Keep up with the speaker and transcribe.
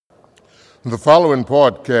The following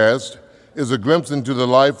podcast is a glimpse into the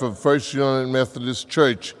life of First United Methodist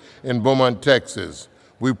Church in Beaumont, Texas.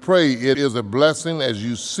 We pray it is a blessing as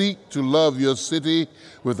you seek to love your city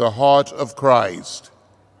with the heart of Christ.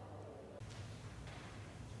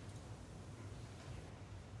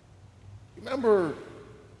 Remember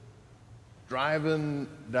driving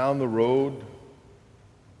down the road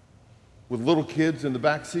with little kids in the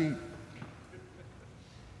back seat?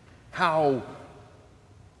 How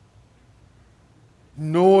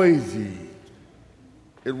noisy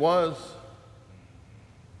it was.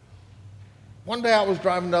 One day I was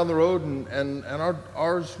driving down the road and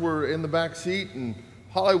ours were in the back seat and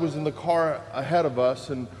Holly was in the car ahead of us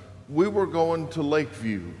and we were going to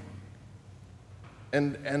Lakeview.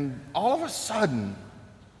 And all of a sudden,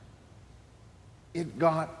 it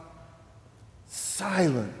got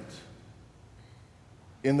silent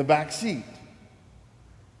in the back seat.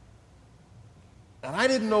 And I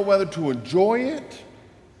didn't know whether to enjoy it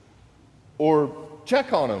or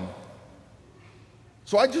check on him.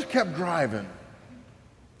 So I just kept driving.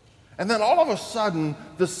 And then all of a sudden,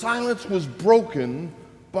 the silence was broken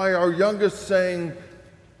by our youngest saying,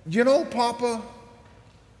 "You know, Papa,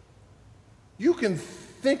 you can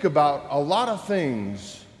think about a lot of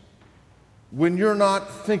things when you're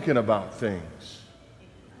not thinking about things."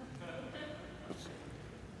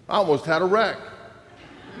 I almost had a wreck.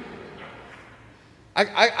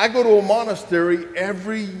 I go to a monastery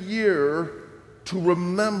every year to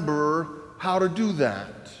remember how to do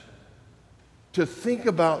that, to think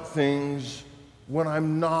about things when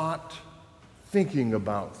I'm not thinking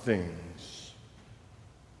about things.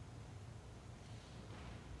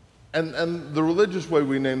 And the religious way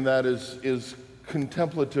we name that is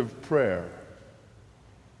contemplative prayer.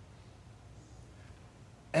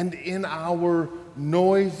 And in our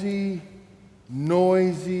noisy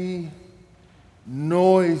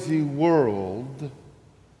world,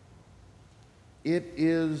 it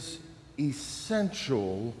is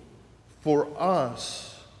essential for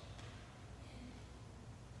us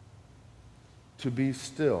to be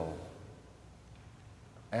still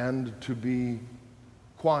and to be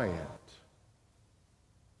quiet.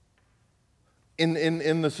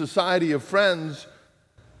 In the Society of Friends,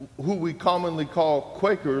 who we commonly call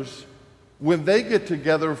Quakers, when they get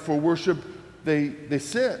together for worship, they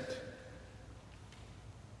sit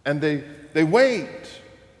and they wait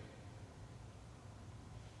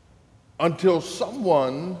until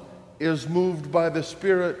someone is moved by the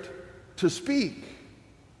Spirit to speak.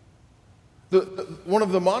 One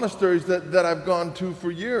of the monasteries that I've gone to for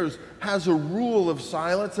years has a rule of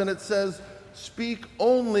silence, and it says, speak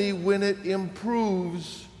only when it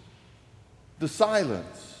improves the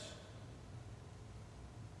silence.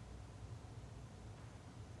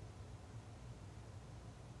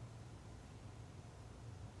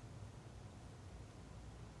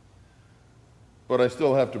 But I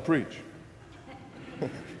still have to preach.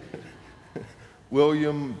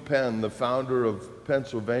 William Penn, the founder of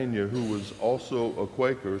Pennsylvania, who was also a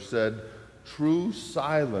Quaker, said, "True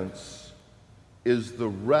silence is the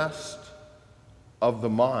rest of the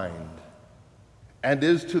mind, and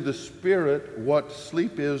is to the spirit what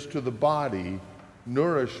sleep is to the body,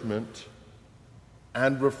 nourishment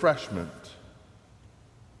and refreshment."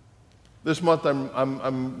 This month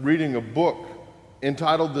I'm reading a book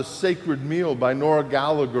entitled The Sacred Meal by Nora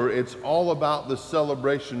Gallagher. It's all about the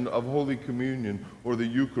celebration of Holy Communion or the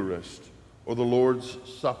Eucharist or the Lord's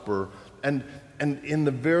Supper. And in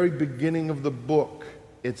the very beginning of the book,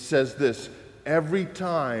 it says this: every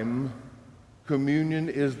time communion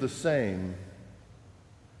is the same.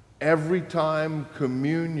 Every time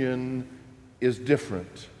communion is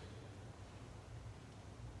different.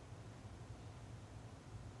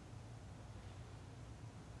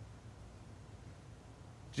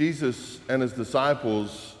 Jesus and his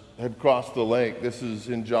disciples had crossed the lake. This is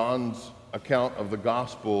in John's account of the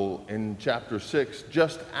gospel in chapter 6,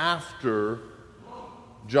 just after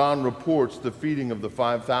John reports the feeding of the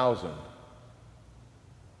 5,000.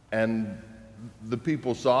 And the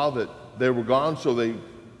people saw that they were gone, so they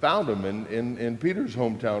found him in Peter's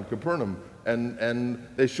hometown, Capernaum. And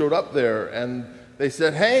they showed up there and they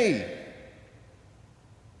said, "Hey,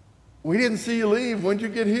 we didn't see you leave. When'd you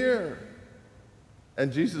get here?"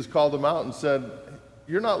 And Jesus called them out and said,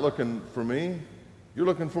 "You're not looking for me. You're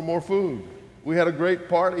looking for more food. We had a great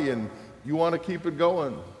party and you want to keep it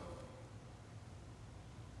going."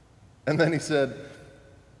 And then he said,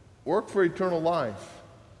 "Work for eternal life.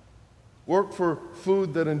 Work for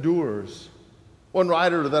food that endures." One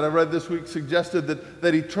writer that I read this week suggested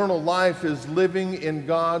that eternal life is living in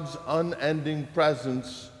God's unending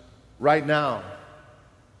presence right now.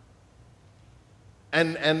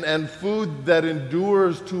 And food that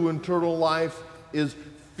endures to eternal life is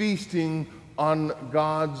feasting on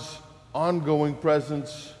God's ongoing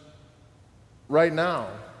presence right now.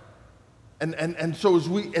 And so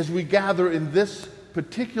as we gather in this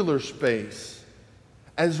particular space,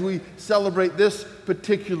 as we celebrate this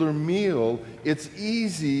particular meal, it's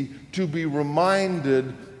easy to be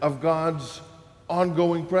reminded of God's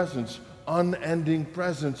ongoing presence, unending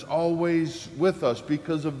presence, always with us,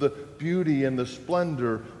 because of the beauty and the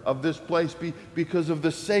splendor of this place, because of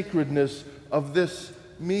the sacredness of this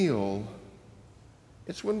meal.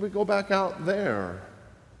 It's when we go back out there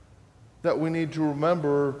that we need to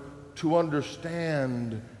remember to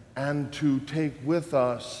understand and to take with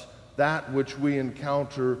us that which we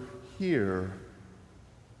encounter here.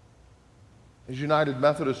 As United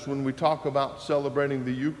Methodists, when we talk about celebrating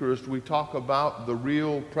the Eucharist, we talk about the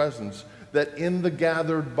real presence, that in the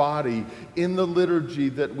gathered body, in the liturgy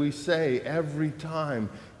that we say every time,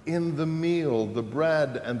 in the meal, the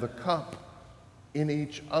bread and the cup, in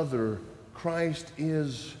each other, Christ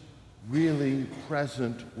is really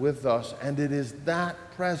present with us. And it is that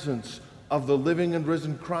presence of the living and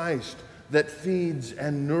risen Christ that feeds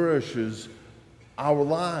and nourishes our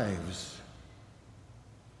lives.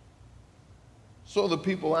 So the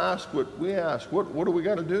people ask what we ask, what do we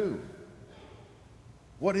got to do?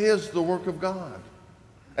 What is the work of God?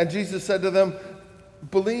 And Jesus said to them,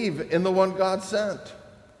 believe in the one God sent.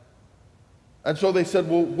 And so they said,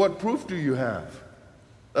 well, what proof do you have?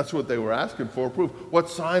 That's what they were asking for, proof. What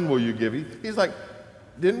sign will you give? He's like,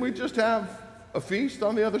 didn't we just have a feast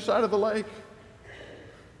on the other side of the lake?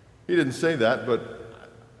 He didn't say that, but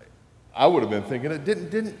I would have been thinking it.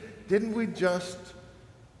 Didn't we just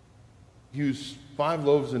use 5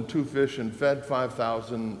 loaves and 2 fish and fed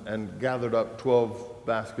 5,000 and gathered up 12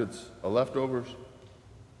 baskets of leftovers?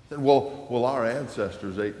 Said, well, our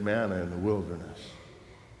ancestors ate manna in the wilderness.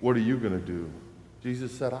 What are you going to do?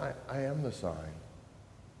 Jesus said, I am the sign.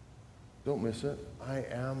 Don't miss it. I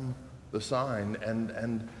am the sign.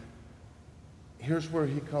 And here's where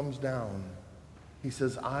he comes down. He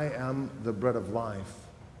says, I am the bread of life.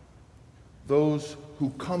 Those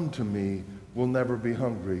who come to me will never be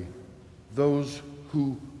hungry. Those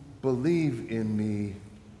who believe in me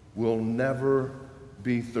will never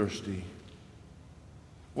be thirsty.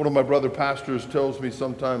 One of my brother pastors tells me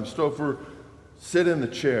sometimes, Stouffer, sit in the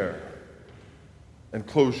chair and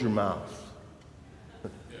close your mouth.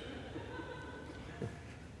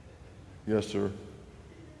 Yes, sir.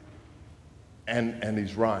 And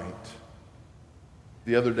he's right.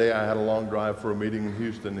 The other day I had a long drive for a meeting in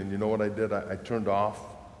Houston, and you know what I did? I turned off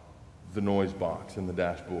the noise box in the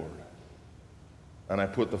dashboard. And I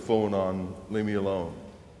put the phone on, leave me alone.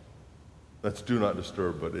 That's do not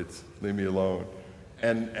disturb, but it's leave me alone.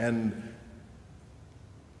 And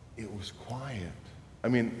it was quiet. I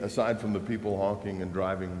mean, aside from the people honking and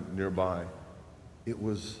driving nearby, it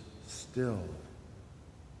was still.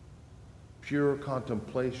 Pure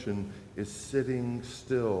contemplation is sitting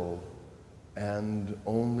still and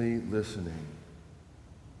only listening.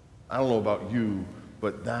 I don't know about you,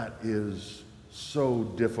 but that is so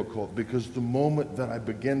difficult, because the moment that I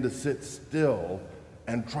begin to sit still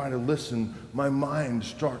and try to listen, my mind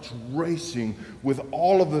starts racing with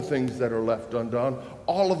all of the things that are left undone,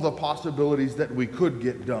 all of the possibilities that we could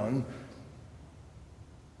get done,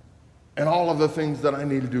 and all of the things that I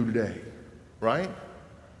need to do today, right?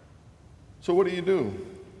 So what do?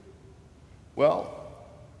 Well,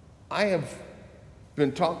 I have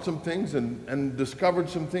been taught some things and discovered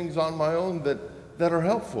some things on my own that are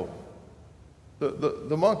helpful.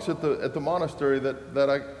 The monks at the monastery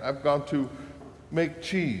that I've gone to make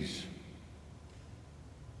cheese.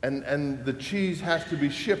 And the cheese has to be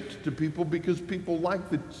shipped to people because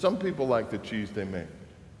some people like the cheese they make.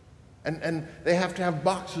 And they have to have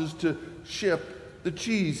boxes to ship the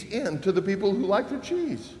cheese in to the people who like the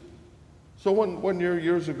cheese. So one year,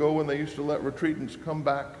 years ago, when they used to let retreatants come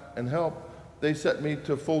back and help, they set me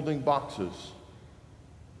to folding boxes.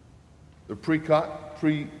 They're pre-cut,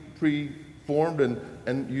 pre-formed,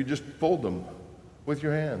 and you just fold them with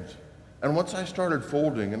your hands. And once I started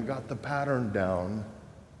folding and got the pattern down,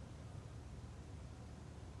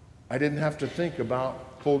 I didn't have to think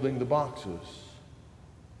about folding the boxes.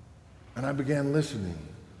 And I began listening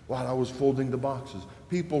while I was folding the boxes.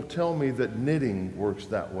 People tell me that knitting works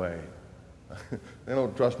that way. They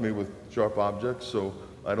don't trust me with sharp objects, so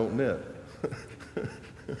I don't knit.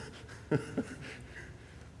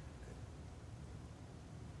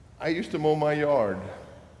 I used to mow my yard.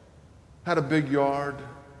 Had a big yard,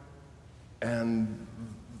 and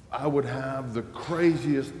I would have the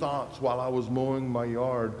craziest thoughts while I was mowing my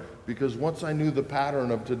yard, because once I knew the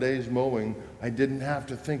pattern of today's mowing, I didn't have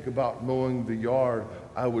to think about mowing the yard.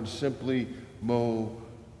 I would simply mow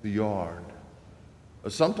the yard.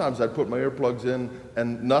 Sometimes I'd put my earplugs in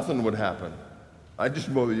and nothing would happen. I'd just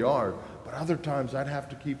mow the yard. But other times I'd have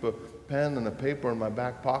to keep a pen and a paper in my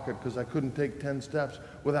back pocket because I couldn't take 10 steps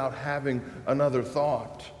without having another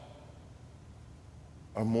thought.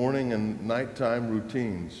 Our morning and nighttime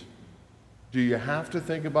routines. Do you have to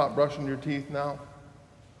think about brushing your teeth now?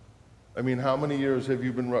 I mean, how many years have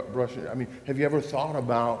you been brushing? I mean, have you ever thought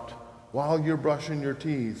about, while you're brushing your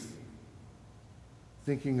teeth,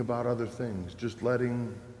 thinking about other things, just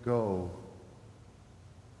letting go?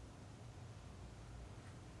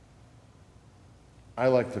 I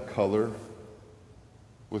like to color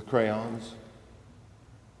with crayons.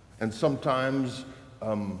 And sometimes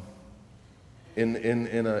in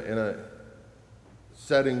a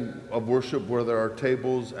setting of worship where there are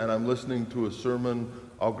tables and I'm listening to a sermon,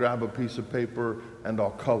 I'll grab a piece of paper and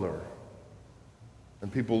I'll color.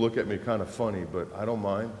 And people look at me kind of funny, but I don't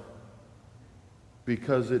mind,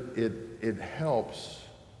 because it helps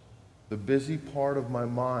the busy part of my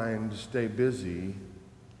mind stay busy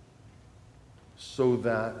so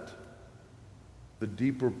that the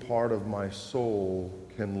deeper part of my soul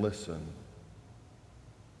can listen.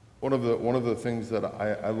 One of the things that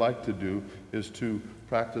I like to do is to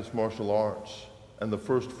practice martial arts. And the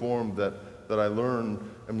first form that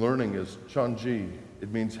I'm learning is Chanji.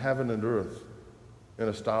 It means heaven and earth in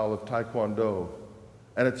a style of Taekwondo.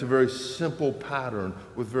 And it's a very simple pattern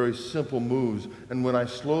with very simple moves. And when I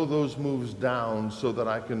slow those moves down so that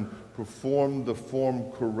I can perform the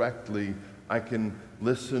form correctly, I can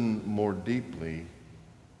listen more deeply.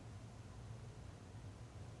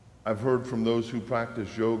 I've heard from those who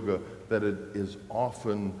practice yoga that it is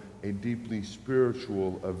often a deeply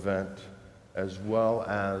spiritual event as well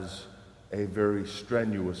as a very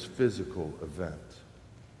strenuous physical event.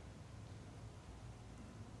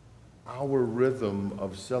 Our rhythm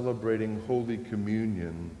of celebrating Holy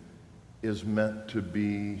Communion is meant to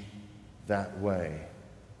be that way.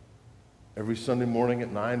 Every Sunday morning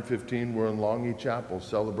at 9:15, we're in Longhi Chapel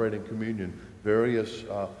celebrating communion. Various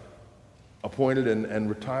appointed and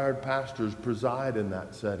retired pastors preside in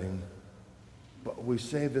that setting. But we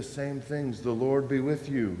say the same things. The Lord be with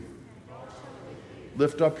you.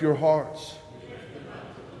 Lift up your hearts.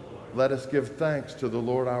 Let us give thanks to the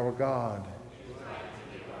Lord our God.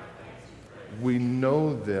 We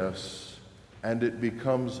know this, and it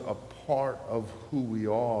becomes a part of who we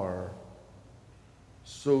are,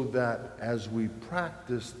 so that as we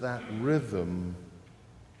practice that rhythm,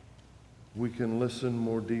 we can listen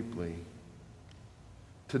more deeply.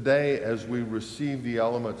 Today, as we receive the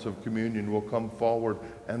elements of communion, we'll come forward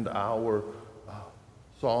and our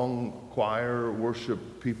song, choir,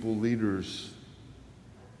 worship people, leaders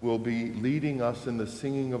will be leading us in the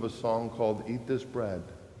singing of a song called Eat This Bread.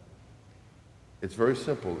 It's very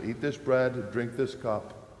simple. Eat this bread, drink this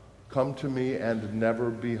cup. Come to me and never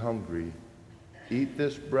be hungry. Eat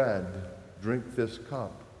this bread, drink this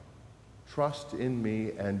cup. Trust in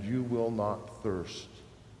me and you will not thirst.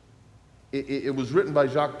 It was written by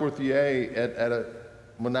Jacques Berthier at a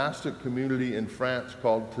monastic community in France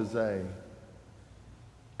called Taizé.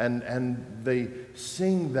 And they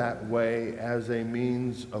sing that way as a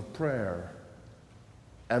means of prayer.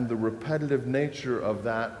 And the repetitive nature of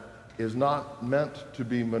that is not meant to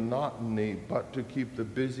be monotony, but to keep the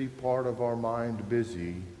busy part of our mind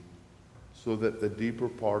busy so that the deeper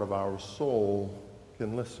part of our soul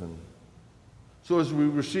can listen. So as we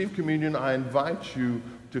receive communion, I invite you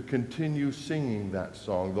to continue singing that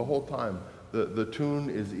song the whole time. The tune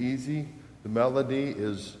is easy. The melody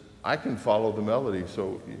is, I can follow the melody,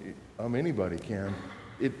 so anybody can.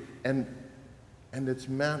 And it's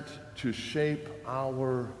meant to shape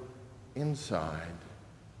our inside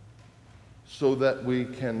so that we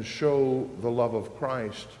can show the love of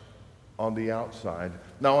Christ on the outside.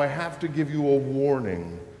 Now, I have to give you a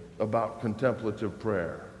warning about contemplative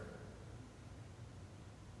prayer.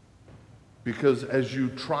 Because as you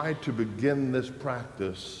try to begin this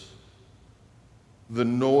practice, the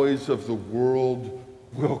noise of the world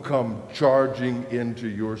will come charging into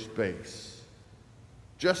your space.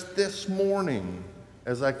 Just this morning,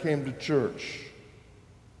 as I came to church,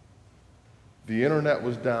 the internet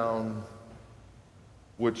was down,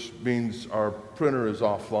 which means our printer is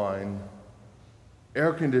offline.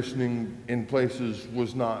 Air conditioning in places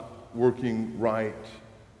was not working right.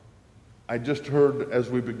 I just heard as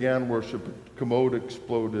we began worship, a commode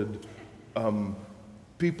exploded.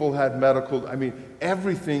 People had medical,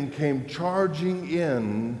 everything came charging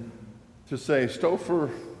in to say, Stouffer,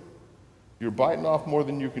 You're biting off more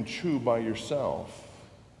than you can chew by yourself.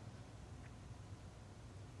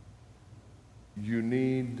 You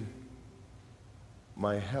need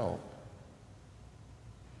my help.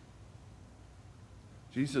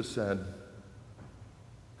 Jesus said,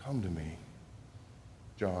 "Come to me,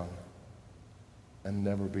 John, and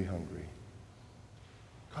never be hungry.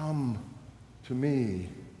 Come to me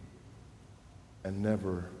and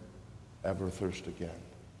never, ever thirst again."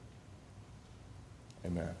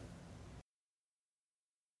 Amen.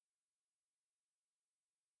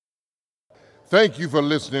 Thank you for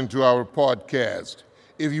listening to our podcast.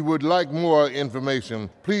 If you would like more information,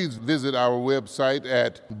 please visit our website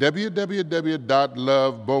at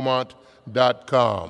www.lovebeaumont.com.